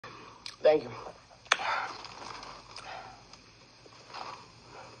Thank you.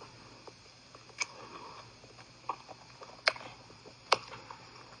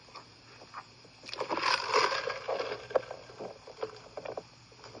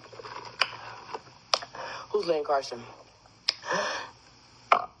 Who's Lane Carson?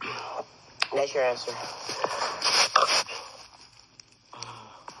 That's your answer.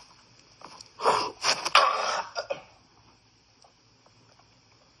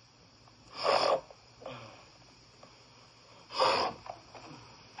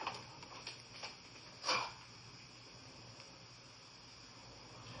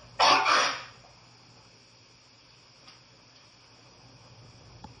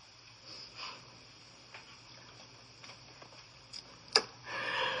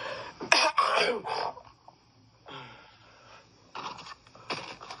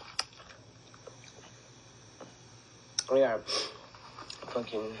 I got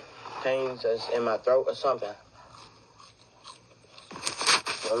fucking pains that's in my throat or something.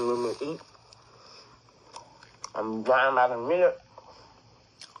 I'm gonna eat. I'm dying about a minute.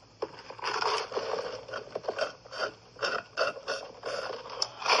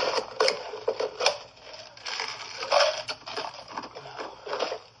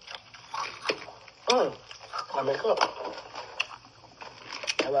 I make up.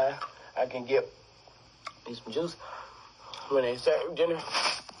 That way I can get me some juice when they serve dinner.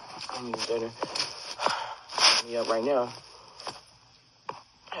 I need dinner. Me up right now.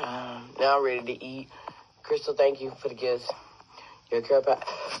 Now I'm ready to eat. Crystal, thank you for the gifts. You're a care pack.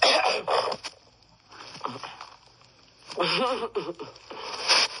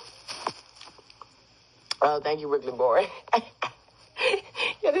 Oh, thank you, Wrigley Boy.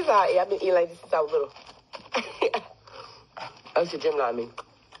 Yeah, this is how I eat. I've been eating like this since I was little. That's your Gemini, me.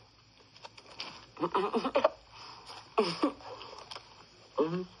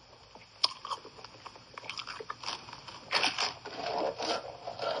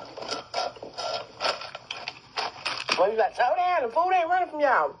 Well, you like, slow down, the food ain't running from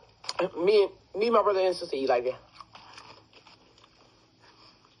y'all. Me, my brother and sister eat like that.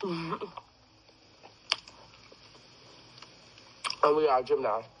 And we are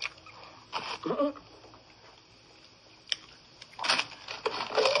Gemini.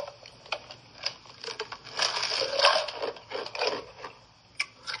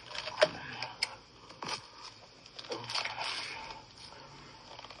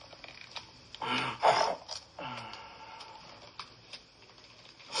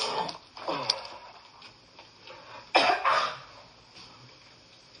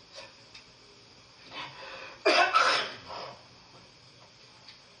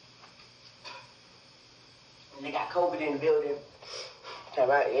 They got COVID in the building.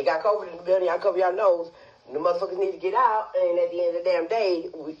 They got COVID in the building. I cover y'all nose. The motherfuckers need to get out, and at the end of the damn day,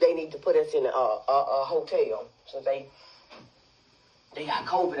 they need to put us in a hotel. Since they got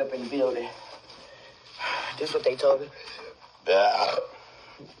COVID up in the building. That's what they told me.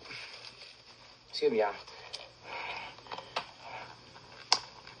 Excuse me, y'all.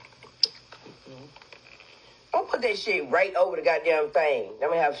 Don't put that shit right over the goddamn thing. I'm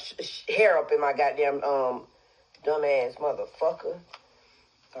gonna have hair up in my goddamn dumbass motherfucker.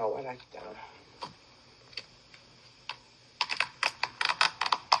 Oh, why not you down?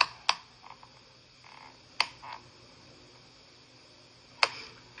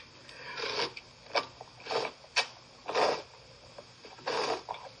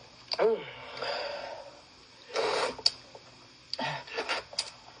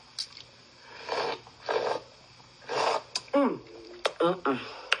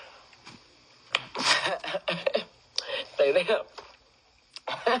 Stay there.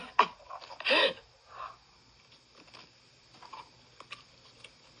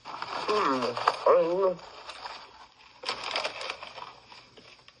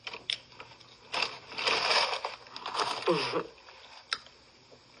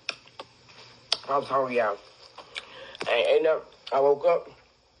 I'm sorry, y'all. I woke up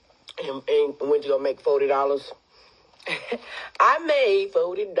and went to go make $40. I made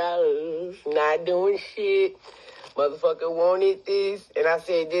 $40, not doing shit. Motherfucker wanted this, and I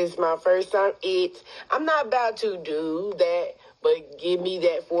said, this is my first time eat. I'm not about to do that, but give me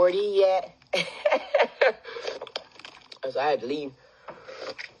that 40 yet. So I had to leave.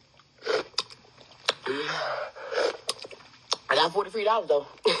 I got $43 though.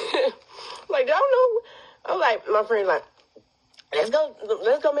 Like, I don't know. I'm like, my friend's like, let's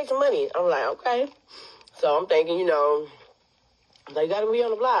go make some money. I'm like, okay. So I'm thinking, you know, they got to be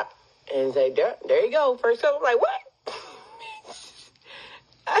on the block. And say, there you go. First up, I'm like, what?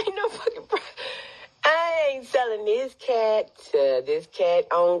 I ain't ain't selling this cat. This cat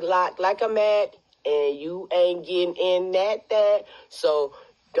on lock like a mat. And you ain't getting in that. So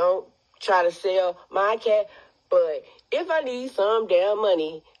don't try to sell my cat. But if I need some damn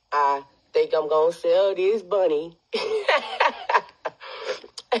money, I think I'm going to sell this bunny.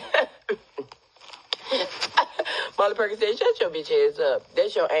 Molly Perkins said, shut your bitch ass up.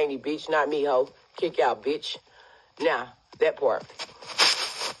 That's your Annie, bitch, not me, ho. Kick out, bitch. Now, that part.